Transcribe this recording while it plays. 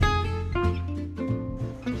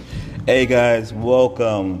Hey guys,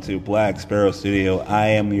 welcome to Black Sparrow Studio. I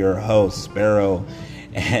am your host, Sparrow,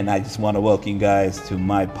 and I just want to welcome you guys to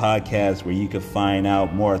my podcast where you can find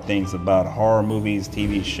out more things about horror movies,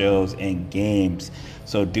 TV shows, and games.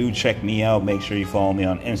 So do check me out. Make sure you follow me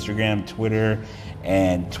on Instagram, Twitter,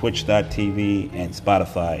 and Twitch.tv and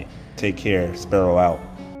Spotify. Take care. Sparrow out.